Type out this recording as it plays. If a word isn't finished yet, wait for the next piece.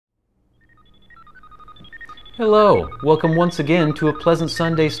Hello, welcome once again to a pleasant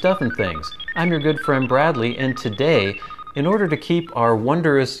Sunday Stuff and Things. I'm your good friend Bradley, and today, in order to keep our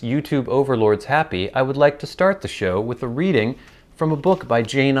wondrous YouTube overlords happy, I would like to start the show with a reading from a book by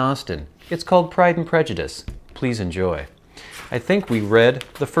Jane Austen. It's called Pride and Prejudice. Please enjoy. I think we read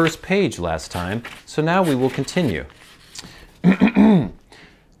the first page last time, so now we will continue.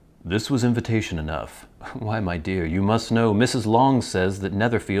 This was invitation enough. Why, my dear, you must know Mrs. Long says that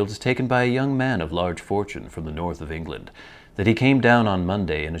Netherfield is taken by a young man of large fortune from the north of England, that he came down on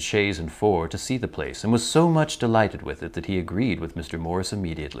Monday in a chaise and four to see the place, and was so much delighted with it that he agreed with Mr. Morris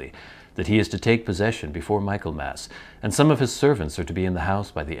immediately, that he is to take possession before Michaelmas, and some of his servants are to be in the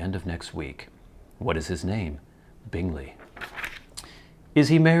house by the end of next week. What is his name? Bingley. Is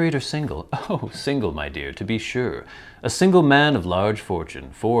he married or single? Oh, single, my dear, to be sure. A single man of large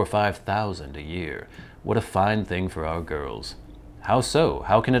fortune, 4,000 or 5,000 a year. What a fine thing for our girls. How so?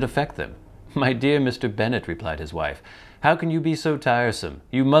 How can it affect them? My dear Mr. Bennet, replied his wife, how can you be so tiresome?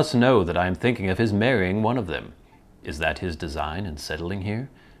 You must know that I am thinking of his marrying one of them. Is that his design in settling here?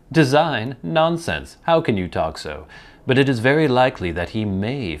 Design? Nonsense! How can you talk so? But it is very likely that he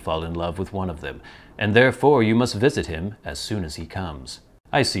may fall in love with one of them, and therefore you must visit him as soon as he comes.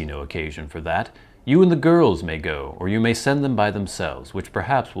 I see no occasion for that. You and the girls may go, or you may send them by themselves, which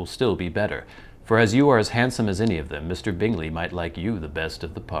perhaps will still be better, for as you are as handsome as any of them, Mr. Bingley might like you the best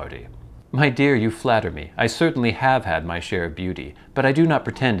of the party. My dear, you flatter me. I certainly have had my share of beauty, but I do not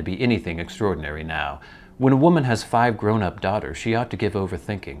pretend to be anything extraordinary now. When a woman has 5 grown-up daughters, she ought to give over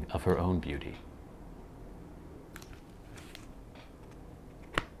thinking of her own beauty.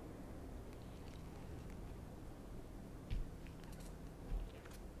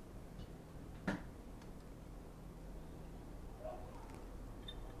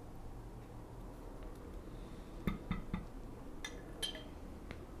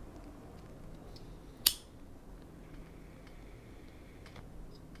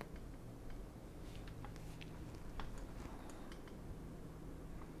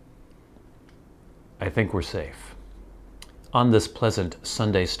 I think we're safe. On this pleasant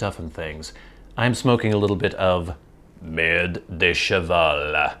Sunday Stuff and Things, I'm smoking a little bit of Merde de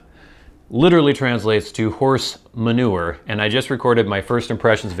Cheval. Literally translates to horse manure, and I just recorded my first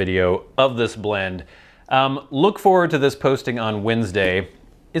impressions video of this blend. Look forward to this posting on Wednesday.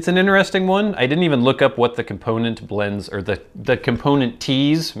 It's an interesting one. I didn't even look up what the component blends, or the component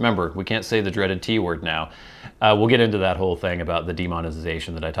teas. Remember, we can't say the dreaded T word now. We'll get into that whole thing about the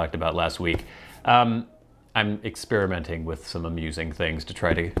demonetization that I talked about last week. I'm experimenting with some amusing things to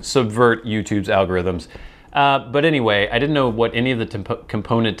try to subvert YouTube's algorithms. But anyway, I didn't know what any of the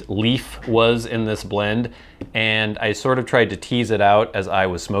component leaf was in this blend, and I sort of tried to tease it out as I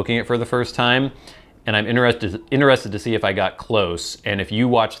was smoking it for the first time, and I'm interested to see if I got close. And if you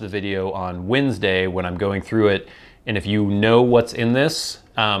watch the video on Wednesday when I'm going through it, and if you know what's in this,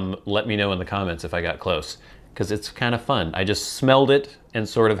 let me know in the comments if I got close, because it's kind of fun. I just smelled it and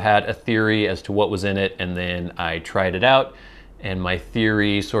sort of had a theory as to what was in it, and then I tried it out, and my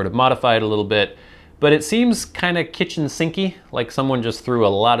theory sort of modified a little bit. But it seems kind of kitchen sinky, like someone just threw a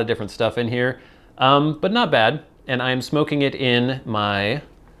lot of different stuff in here, but not bad. And I'm smoking it in my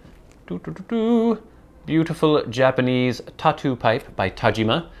beautiful Japanese Tatu pipe by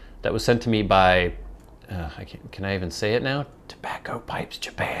Tajima that was sent to me by, can I even say it now?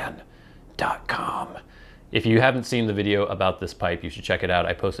 TobaccoPipesJapan.com. If you haven't seen the video about this pipe, you should check it out.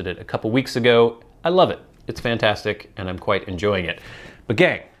 I posted it a couple weeks ago. I love it. It's fantastic, and I'm quite enjoying it. But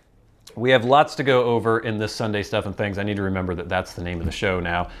gang, we have lots to go over in this Sunday Stuff and Things. I need to remember that that's the name of the show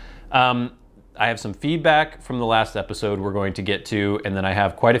now. I have some feedback from the last episode we're going to get to, and then I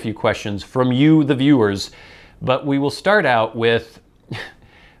have quite a few questions from you, the viewers. But we will start out with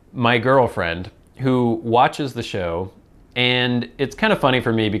my girlfriend, who watches the show. And it's kind of funny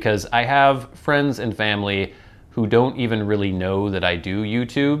for me because I have friends and family who don't even really know that I do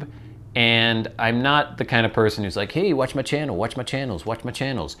YouTube. And I'm not the kind of person who's like, hey, watch my channel, watch my channels, watch my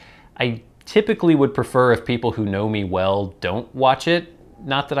channels. I typically would prefer if people who know me well don't watch it.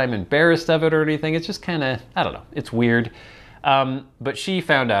 Not that I'm embarrassed of it or anything. It's just kind of, I don't know, it's weird. But she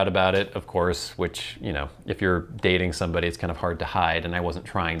found out about it, of course, which, you know, if you're dating somebody, it's kind of hard to hide. And I wasn't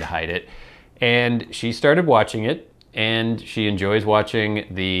trying to hide it. And she started watching it. And she enjoys watching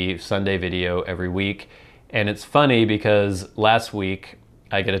the Sunday video every week. And it's funny because last week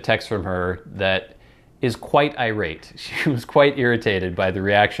I get a text from her that is quite irate. She was quite irritated by the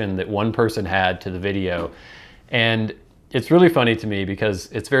reaction that one person had to the video. And it's really funny to me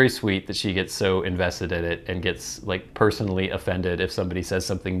because it's very sweet that she gets so invested in it and gets like personally offended if somebody says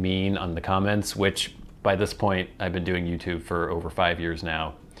something mean on the comments, which by this point I've been doing YouTube for over 5 years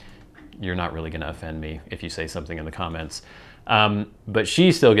now. you're not really going to offend me if you say something in the comments. But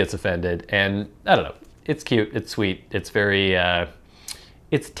she still gets offended, and I don't know. It's cute. It's sweet. It's very,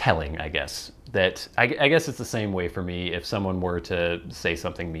 it's telling, I guess. That I guess it's the same way for me. If someone were to say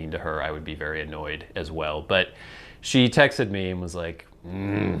something mean to her, I would be very annoyed as well. But she texted me and was like,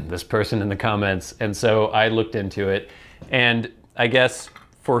 this person in the comments. And so I looked into it, and I guess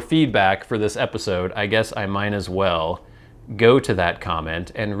for feedback for this episode, I guess I might as well go to that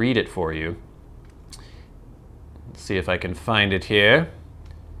comment and read it for you. Let's see if I can find it here.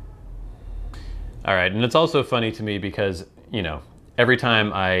 All right, and it's also funny to me because, you know, every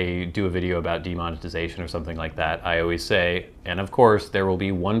time I do a video about demonetization or something like that, I always say, and of course, there will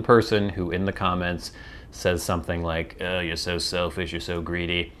be one person who in the comments says something like, oh, you're so selfish, you're so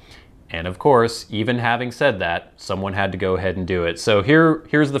greedy. And of course, even having said that, someone had to go ahead and do it. So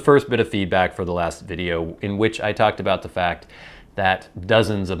here's the first bit of feedback for the last video, in which I talked about the fact that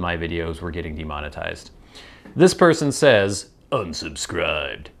dozens of my videos were getting demonetized. This person says,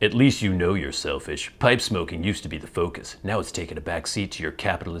 unsubscribed. At least you know you're selfish. Pipe smoking used to be the focus. Now it's taken a back seat to your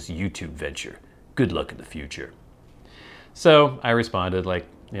capitalist YouTube venture. Good luck in the future. So I responded like,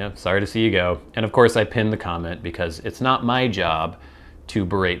 yeah, sorry to see you go. And of course I pinned the comment because it's not my job to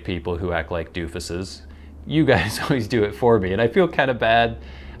berate people who act like doofuses. You guys always do it for me, and I feel kind of bad.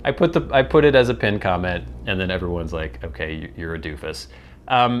 I put it as a pinned comment, and then everyone's like, okay, you're a doofus.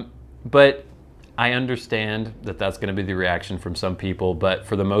 But I understand that that's going to be the reaction from some people, but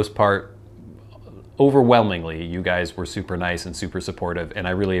for the most part, overwhelmingly, you guys were super nice and super supportive, and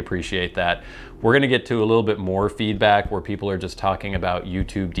I really appreciate that. We're going to get to a little bit more feedback where people are just talking about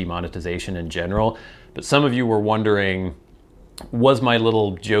YouTube demonetization in general, but some of you were wondering, was my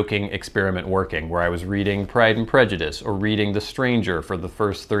little joking experiment working, where I was reading Pride and Prejudice or reading The Stranger for the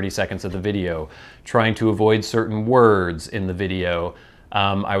first 30 seconds of the video, trying to avoid certain words in the video.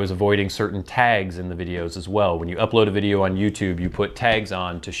 I was avoiding certain tags in the videos as well. When you upload a video on YouTube, you put tags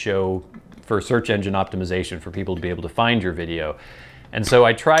on to show for search engine optimization for people to be able to find your video. And so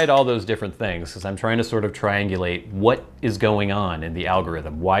I tried all those different things because I'm trying to sort of triangulate what is going on in the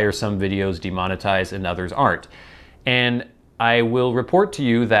algorithm. Why are some videos demonetized and others aren't? And I will report to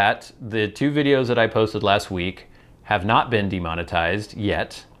you that the 2 videos that I posted last week have not been demonetized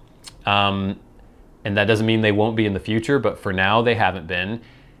yet. And that doesn't mean they won't be in the future, but for now they haven't been.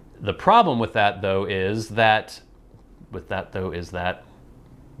 The problem with that though is that,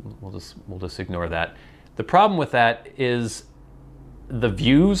 we'll just ignore that. The problem with that is the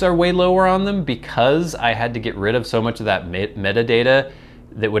views are way lower on them because I had to get rid of so much of that metadata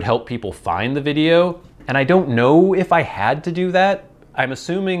that would help people find the video. And I don't know if I had to do that. I'm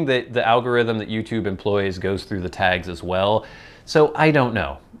assuming that the algorithm that YouTube employs goes through the tags as well. So I don't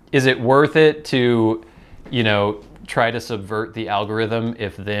know. Is it worth it to, you know, try to subvert the algorithm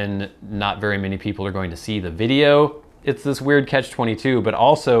if then not very many people are going to see the video? It's this weird catch-22, but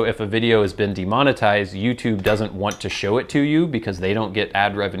also if a video has been demonetized, YouTube doesn't want to show it to you because they don't get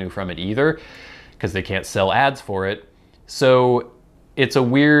ad revenue from it either, because they can't sell ads for it. So it's a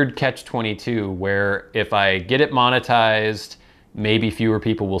weird catch-22 where if I get it monetized, maybe fewer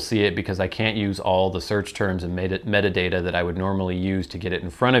people will see it because I can't use all the search terms and metadata that I would normally use to get it in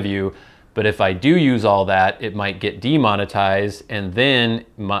front of you. But if I do use all that, it might get demonetized, and then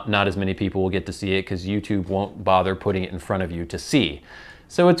not as many people will get to see it because YouTube won't bother putting it in front of you to see.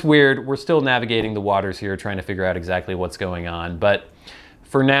 So it's weird. We're still navigating the waters here, trying to figure out exactly what's going on. But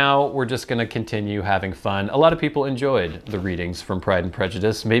for now, we're just going to continue having fun. A lot of people enjoyed the readings from Pride and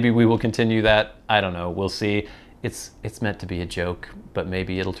Prejudice. Maybe we will continue that. I don't know. We'll see. It's meant to be a joke, but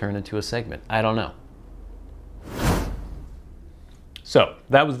maybe it'll turn into a segment. I don't know. So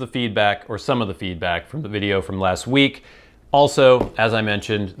that was the feedback, or some of the feedback from the video from last week. Also, as I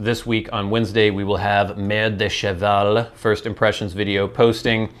mentioned, this week on Wednesday, we will have Merde de Cheval first impressions video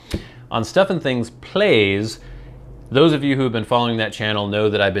posting on Stuff and Things Plays. Those of you who have been following that channel know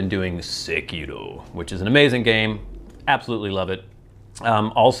that I've been doing Sekiro, which is an amazing game. Absolutely love it.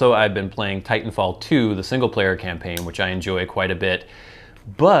 Also, I've been playing Titanfall 2, the single player campaign, which I enjoy quite a bit.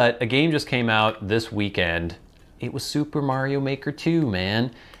 But a game just came out this weekend. It was Super Mario Maker 2,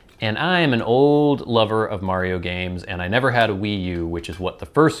 man. And I am an old lover of Mario games, and I never had a Wii U, which is what the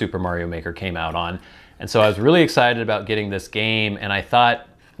first Super Mario Maker came out on. And so I was really excited about getting this game, and I thought,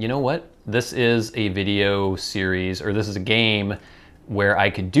 you know what? This is a video series, or this is a game where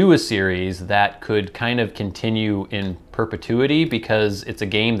I could do a series that could kind of continue in perpetuity because it's a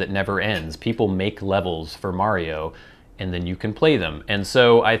game that never ends. People make levels for Mario, and then you can play them. And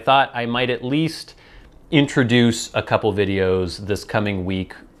so I thought I might at least introduce a couple videos this coming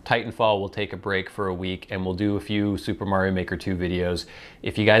week Titanfall will take a break for a week and we'll do a few Super Mario Maker 2 videos.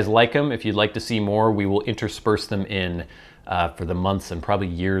 If you guys like them, if you'd like to see more, we will intersperse them in for the months and probably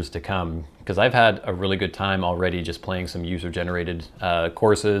years to come, because I've had a really good time already just playing some user-generated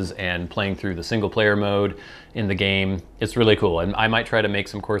courses and playing through the single-player mode in the game. It's really cool, and I might try to make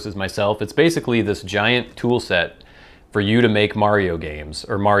some courses myself. It's basically this giant tool set for you to make Mario games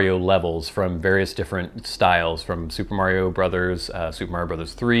or Mario levels from various different styles, from Super Mario Brothers, Super Mario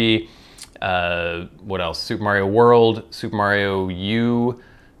Brothers 3, what else? Super Mario World, Super Mario U,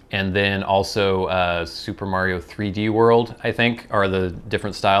 and then also Super Mario 3D World, I think, are the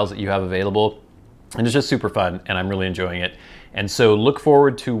different styles that you have available. And it's just super fun, and I'm really enjoying it. And so look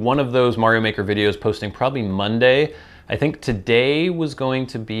forward to one of those Mario Maker videos posting probably Monday. I think today was going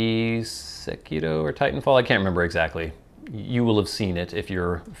to be Sekiro or Titanfall, I can't remember exactly. You will have seen it if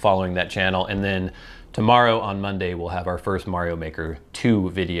you're following that channel. And then tomorrow on Monday, we'll have our first Mario Maker 2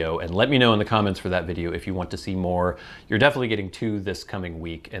 video. And let me know in the comments for that video if you want to see more. You're definitely getting 2 this coming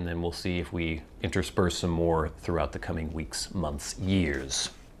week, and then we'll see if we intersperse some more throughout the coming weeks, months, years.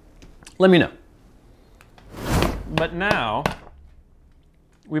 Let me know. But now,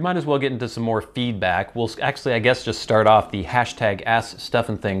 we might as well get into some more feedback. We'll actually, I guess, just start off the hashtag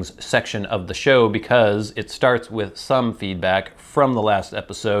 #AskStuffandThings section of the show, because it starts with some feedback from the last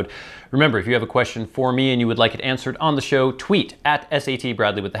episode. Remember, if you have a question for me and you would like it answered on the show, tweet at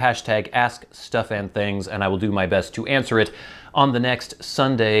 @SATBradley with the hashtag #AskStuffandThings, and I will do my best to answer it on the next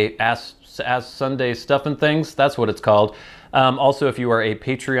Sunday, Ask Sunday Stuff and Things. That's what it's called. Also, if you are a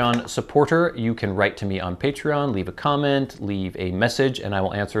Patreon supporter, you can write to me on Patreon, leave a comment, leave a message, and I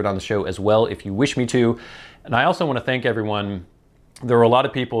will answer it on the show as well if you wish me to. And I also want to thank everyone. There were a lot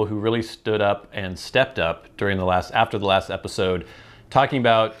of people who really stood up and stepped up during after the last episode, talking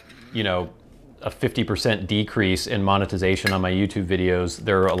about, you know, a 50% decrease in monetization on my YouTube videos.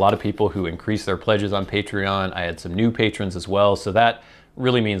 There are a lot of people who increased their pledges on Patreon. I had some new patrons as well, so that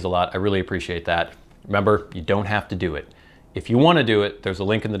really means a lot. I really appreciate that. Remember, you don't have to do it. If you want to do it, there's a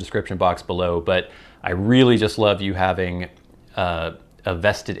link in the description box below, but I really just love you having a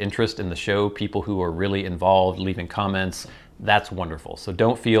vested interest in the show, people who are really involved, leaving comments. That's wonderful. So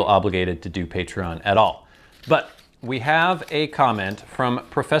don't feel obligated to do Patreon at all. But we have a comment from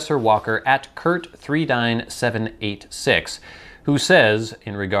Professor Walker at Kurt39786, who says,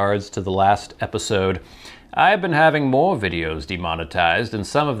 in regards to the last episode, "I've been having more videos demonetized, and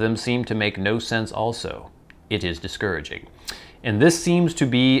some of them seem to make no sense also. It is discouraging." And this seems to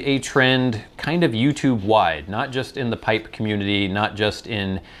be a trend kind of YouTube-wide, not just in the pipe community, not just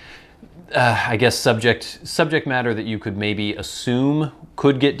in, I guess, subject matter that you could maybe assume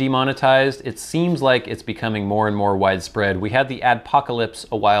could get demonetized. It seems like it's becoming more and more widespread. We had the adpocalypse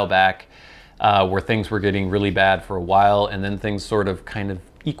a while back, where things were getting really bad for a while, and then things sort of kind of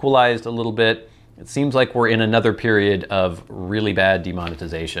equalized a little bit. It seems like we're in another period of really bad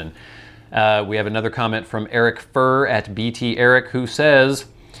demonetization. We have another comment from Eric Furr at BT Eric, who says,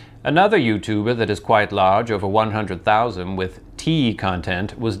 "Another YouTuber that is quite large, over 100,000, with tea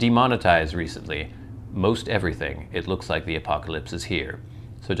content was demonetized recently. Most everything. It looks like the apocalypse is here."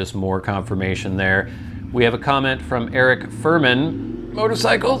 So just more confirmation there. We have a comment from Eric Furman,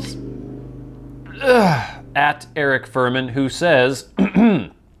 motorcycles, at Eric Furman, who says,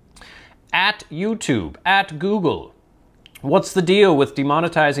 "At YouTube, at Google, what's the deal with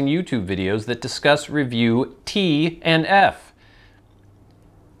demonetizing YouTube videos that discuss review T and F?"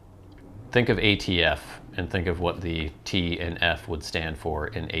 Think of ATF and think of what the T and F would stand for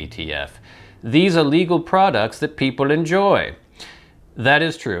in ATF. "These are legal products that people enjoy." That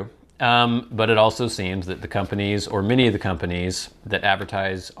is true, but it also seems that the companies, or many of the companies that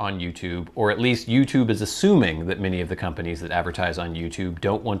advertise on YouTube, or at least YouTube is assuming that many of the companies that advertise on YouTube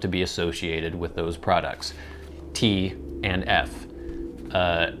don't want to be associated with those products, T and F.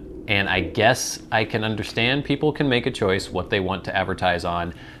 And I guess I can understand people can make a choice what they want to advertise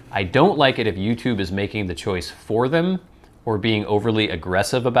on. I don't like it if YouTube is making the choice for them or being overly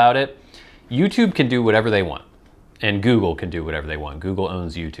aggressive about it. YouTube can do whatever they want, and Google can do whatever they want. Google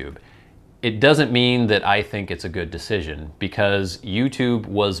owns YouTube. It doesn't mean that I think it's a good decision, because YouTube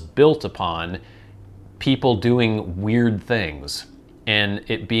was built upon people doing weird things and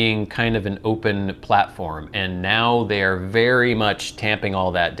it being kind of an open platform. And now they are very much tamping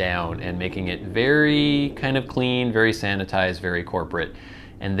all that down and making it very kind of clean, very sanitized, very corporate.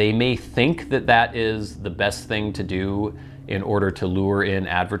 And they may think that that is the best thing to do in order to lure in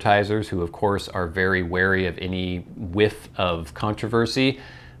advertisers, who of course are very wary of any whiff of controversy.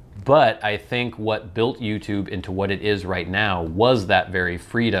 But I think what built YouTube into what it is right now was that very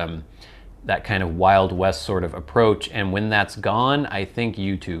freedom. that kind of Wild West sort of approach. And when that's gone, I think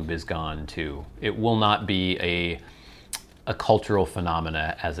YouTube is gone too. It will not be a cultural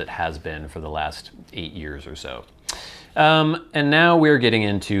phenomena as it has been for the last 8 years or so. And now we're getting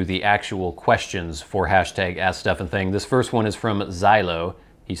into the actual questions for hashtag #AskStuffandThing. This first one is from Xylo.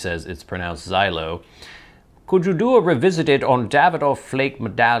 He says it's pronounced Xylo. Could you do a revisited on Davidoff Flake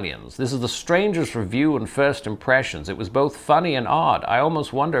Medallions? This is the strangest review and first impressions. It was both funny and odd. I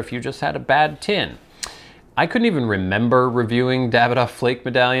almost wonder if you just had a bad tin. I couldn't even remember reviewing Davidoff Flake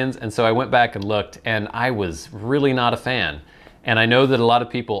Medallions, and so I went back and looked, and I was really not a fan. And I know that a lot of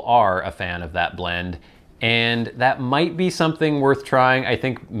people are a fan of that blend, and that might be something worth trying. I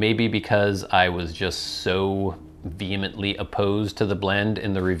think maybe because I was just so vehemently opposed to the blend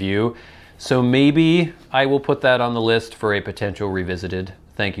in the review. So maybe I will put that on the list for a potential revisited.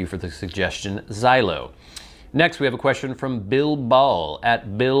 Thank you for the suggestion, Xylo. Next, we have a question from Bill Ball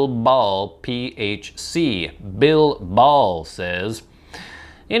at Bill Ball PHC. Bill Ball says,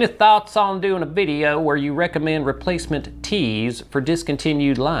 any thoughts on doing a video where you recommend replacement teas for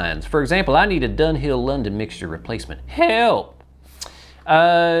discontinued lines? For example, I need a Dunhill London mixture replacement. Help!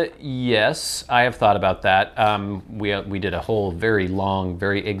 Yes, I have thought about that. We did a whole very long,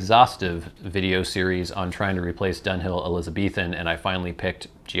 very exhaustive video series on trying to replace Dunhill Elizabethan, and I finally picked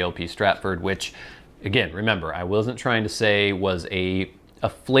GLP Stratford, which, again, remember, I wasn't trying to say was a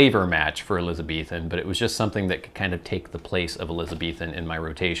flavor match for Elizabethan, but it was just something that could kind of take the place of Elizabethan in my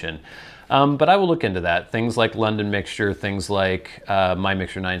rotation. But I will look into that. Things like London Mixture, things like My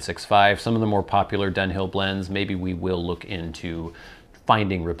Mixture 965, some of the more popular Dunhill blends, maybe we will look into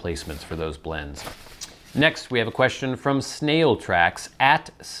finding replacements for those blends. Next, we have a question from Snail Tracks at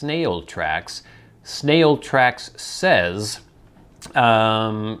Snail Tracks. Snail Tracks says, wait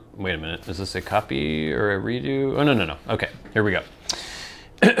a minute, is this a copy or a redo? Oh, no. Okay, here we go.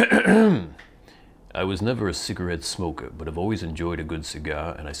 I was never a cigarette smoker, but I've always enjoyed a good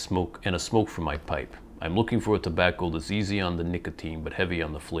cigar, and a smoke from my pipe. I'm looking for a tobacco that's easy on the nicotine but heavy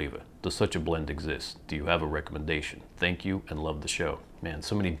on the flavor. Does such a blend exist? Do you have a recommendation? Thank you and love the show. Man,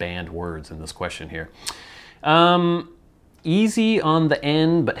 so many banned words in this question here. Easy on the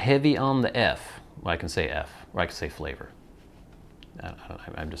N but heavy on the F. Well, I can say F, or I can say flavor.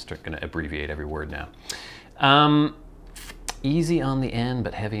 I'm just going to abbreviate every word now. Easy on the N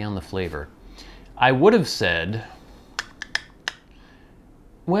but heavy on the flavor. I would have said,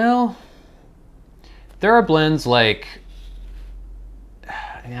 well, there are blends like,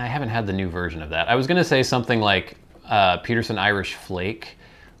 I haven't had the new version of that. I was going to say something like Peterson Irish Flake,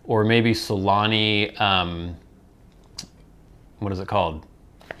 or maybe Solani, what is it called?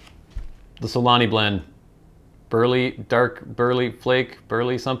 The Solani blend, Burley, dark Burley Flake,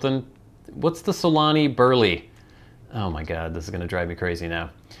 Burley something. What's the Solani Burley? Oh my God, this is going to drive me crazy now.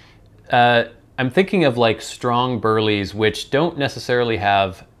 I'm thinking of like strong Burleys, which don't necessarily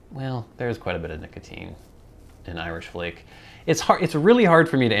have, well, there's quite a bit of nicotine in Irish Flake. It's really hard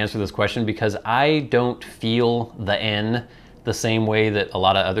for me to answer this question because I don't feel the N the same way that a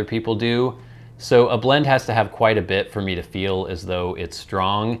lot of other people do. So a blend has to have quite a bit for me to feel as though it's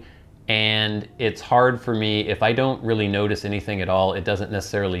strong. And it's hard for me, if I don't really notice anything at all, it doesn't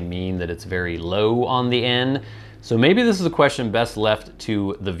necessarily mean that it's very low on the N. So maybe this is a question best left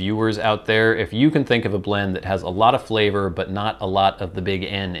to the viewers out there. If you can think of a blend that has a lot of flavor but not a lot of the big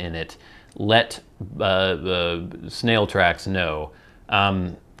N in it, let the Snail Tracks know,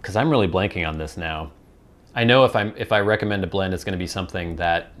 because I'm really blanking on this now. I know if I recommend a blend, it's going to be something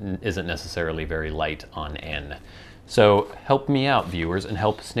that isn't necessarily very light on N. So help me out, viewers, and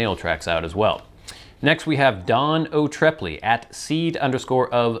help Snail Tracks out as well. Next, we have Don O'Trepley at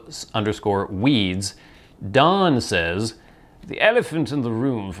seed_of_weeds. Don says, the elephant in the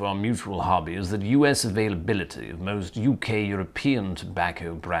room for our mutual hobby is that US availability of most UK European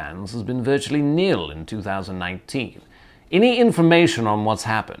tobacco brands has been virtually nil in 2019. Any information on what's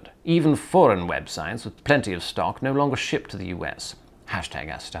happened? Even foreign websites with plenty of stock no longer ship to the US. Hashtag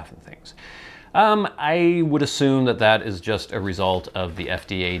 #AskStuffandThings. I would assume that that is just a result of the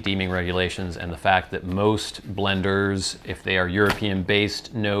FDA deeming regulations and the fact that most blenders, if they are European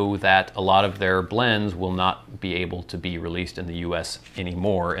based, know that a lot of their blends will not be able to be released in the US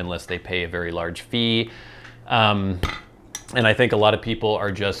anymore unless they pay a very large fee. And I think a lot of people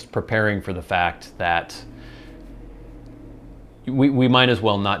are just preparing for the fact that we might as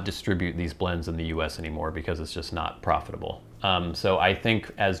well not distribute these blends in the US anymore because it's just not profitable. So I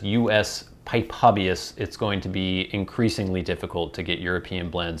think as US pipe hobbyists, it's going to be increasingly difficult to get European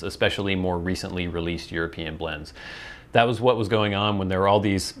blends, especially more recently released European blends. That was what was going on when there were all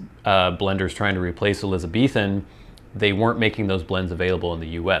these blenders trying to replace Elizabethan. they weren't making those blends available in the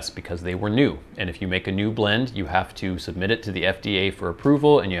US because they were new. And if you make a new blend, you have to submit it to the FDA for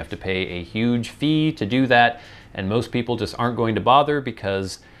approval, and you have to pay a huge fee to do that. And most people just aren't going to bother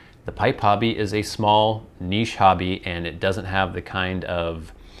because the pipe hobby is a small niche hobby, and it doesn't have the kind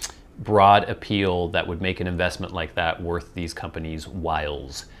of broad appeal that would make an investment like that worth these companies'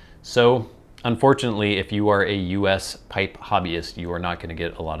 whiles. So unfortunately, if you are a US pipe hobbyist, you are not going to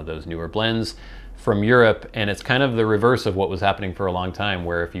get a lot of those newer blends from Europe. And it's kind of the reverse of what was happening for a long time,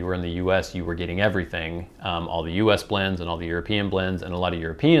 where if you were in the US, you were getting everything, all the US blends and all the European blends, and a lot of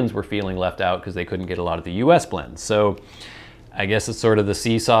Europeans were feeling left out because they couldn't get a lot of the US blends. So I guess it's sort of the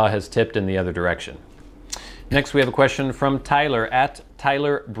seesaw has tipped in the other direction. Next, we have a question from Tyler at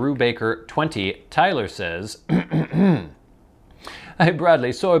Tyler Brubaker 20. Tyler says, "Hey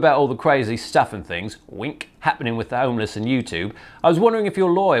Bradley, sorry about all the crazy stuff and things, wink, happening with the homeless and YouTube. I was wondering if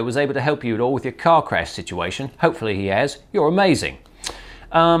your lawyer was able to help you at all with your car crash situation. Hopefully he has. You're amazing."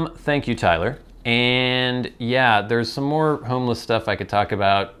 Thank you, Tyler. And yeah, there's some more homeless stuff I could talk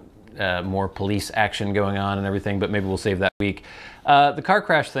about, more police action going on and everything, but maybe we'll save that week. The car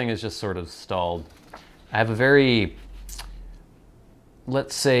crash thing is just sort of stalled. I have a very,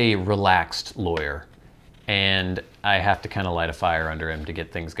 let's say, relaxed lawyer, and I have to kind of light a fire under him to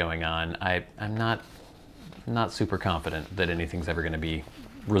get things going on. I'm not super confident that anything's ever going to be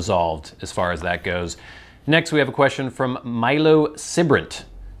resolved as far as that goes. Next, we have a question from Milo Sibrant,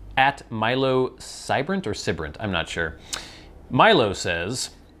 at Milo Sibrant or Sibrant, I'm not sure. Milo says,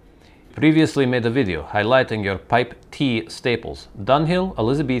 "Previously made a video highlighting your pipe T staples: Dunhill,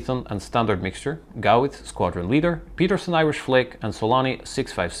 Elizabethan, and Standard Mixture, Gowith, Squadron Leader, Peterson Irish Flake, and Solani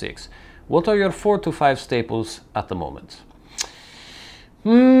 656. What are your 4 to 5 staples at the moment?"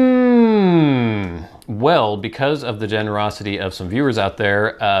 Well, because of the generosity of some viewers out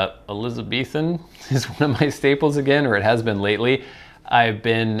there, Elizabethan is one of my staples again, or it has been lately. I've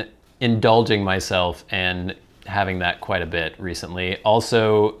been indulging myself and having that quite a bit recently.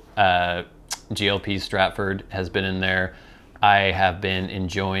 Also, GLP Stratford has been in there. I have been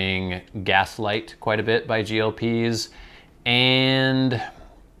enjoying Gaslight quite a bit by GLPs, and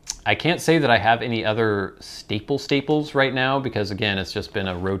I can't say that I have any other staples right now, because again, it's just been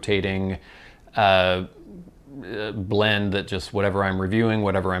a rotating blend that just whatever I'm reviewing,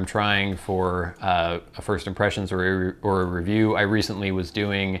 whatever I'm trying for a first impressions or a review. I recently was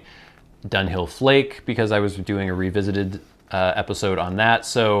doing Dunhill Flake because I was doing a revisited episode on that.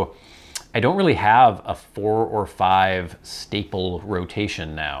 So I don't really have a 4 or 5 staple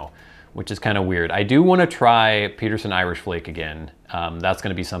rotation now, which is kind of weird. I do want to try Peterson Irish Flake again. That's going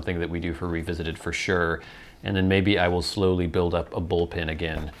to be something that we do for revisited for sure. And then maybe I will slowly build up a bullpen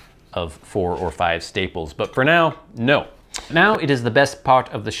again of 4 or 5 staples. But for now, no. Now it is the best part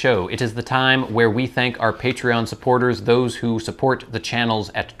of the show. It is the time where we thank our Patreon supporters, those who support the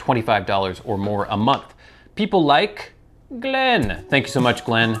channels at $25 or more a month. People like Glenn. Thank you so much,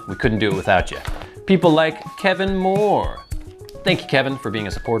 Glenn. We couldn't do it without you. People like Kevin Moore. Thank you, Kevin, for being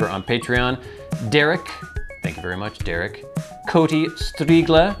a supporter on Patreon. Derek. Thank you very much, Derek. Cody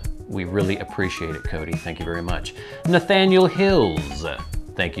Striegler. We really appreciate it, Cody. Thank you very much. Nathaniel Hills.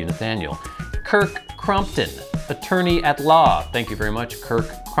 Thank you, Nathaniel. Kirk Crompton, attorney at law. Thank you very much, Kirk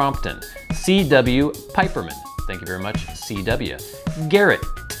Crompton. C.W. Piperman. Thank you very much, C.W. Garret,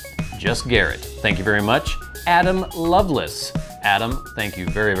 just Garret. Thank you very much. Adam Loveless. Adam, thank you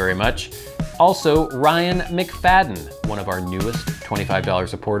very, very much. Also, Ryan McFadin, one of our newest $25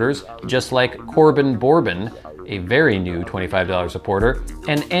 supporters, just like corbynborbyn, a very new $25 supporter,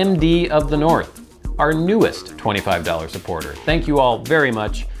 and MDoftheNorth, our newest $25 supporter. Thank you all very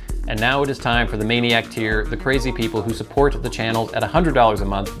much. And now it is time for the Maniac tier, the crazy people who support the channels at $100 a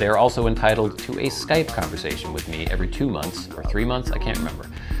month. They're also entitled to a Skype conversation with me every 2 months or 3 months, I can't remember.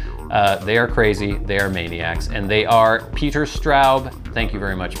 They are crazy, they are maniacs, and they are Peter Straub. Thank you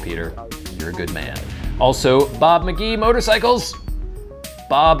very much, Peter. You're a good man. Also, Bob Magee Motorcycles.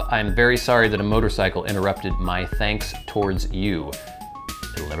 Bob, I'm very sorry that a motorcycle interrupted my thanks towards you.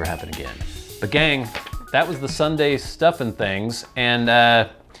 It'll never happen again. But gang, that was the Sunday stuff and things, and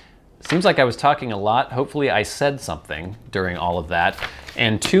seems like I was talking a lot. Hopefully I said something during all of that.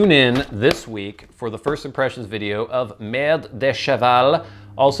 And tune in this week for the first impressions video of Merde de Cheval.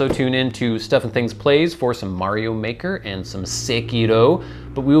 Also tune in to Stuff and Things Plays for some Mario Maker and some Sekiro.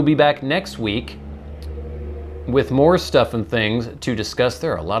 But we will be back next week with more Stuff and Things to discuss.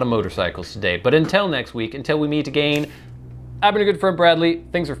 There are a lot of motorcycles today. But until next week, until we meet again, I've been a good friend, Bradley.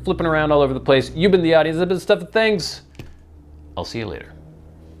 Things are flipping around all over the place. You've been the audience. I've been Stuff and Things. I'll see you later.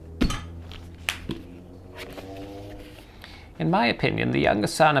 In my opinion, the younger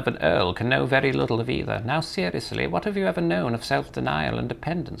son of an earl can know very little of either. Now seriously, what have you ever known of self-denial and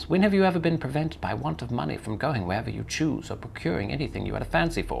dependence? When have you ever been prevented by want of money from going wherever you choose or procuring anything you had a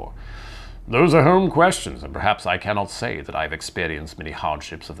fancy for? Those are home questions, and perhaps I cannot say that I have experienced many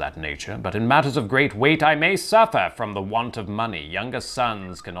hardships of that nature, but in matters of great weight I may suffer from the want of money. Younger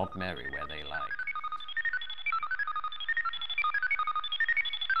sons cannot marry where they live.